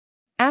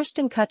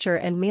Ashton Kutcher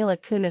and Mila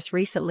Kunis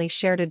recently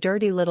shared a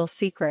dirty little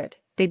secret.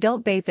 They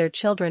don't bathe their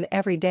children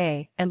every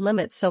day and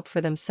limit soap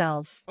for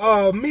themselves.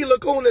 Mila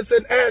Kunis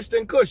and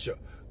Ashton Kutcher.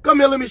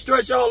 Come here, let me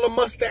stretch y'all the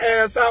musty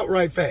ass out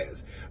right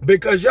fast.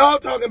 Because y'all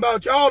talking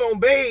about y'all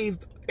don't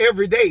bathe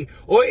every day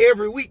or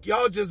every week.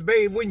 Y'all just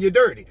bathe when you're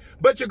dirty.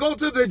 But you go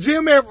to the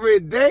gym every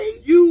day.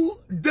 You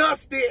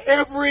dusty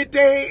every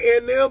day,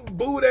 and them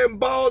booty and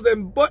balls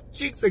and butt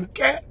cheeks and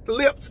cat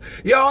lips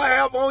y'all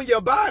have on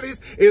your bodies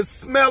is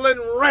smelling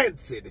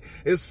rancid.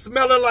 It's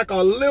smelling like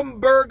a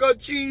Limburger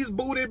cheese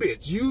booty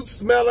bitch. You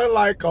smelling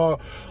like a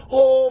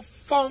whole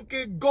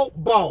funky goat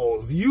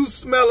balls. You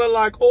smelling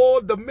like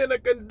old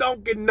Dominican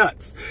donkey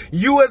nuts.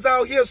 You is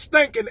out here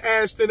stinking,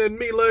 Ashton and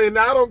Mila, and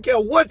I don't care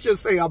what you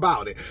say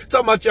about it.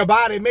 Talking about your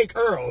body make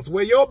earls.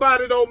 Well, your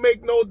body don't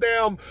make no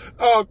damn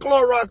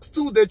Clorox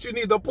too that you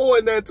need to pour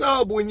in that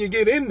tub when you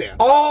get in there.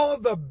 All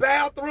the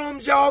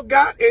bathrooms y'all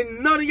got, and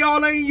none of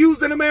y'all ain't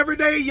using them every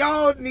day.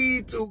 Y'all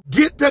need to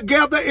get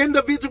together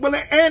individually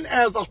and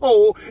as a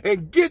whole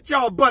and get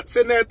y'all butts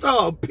in that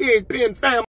tub, pig pen family.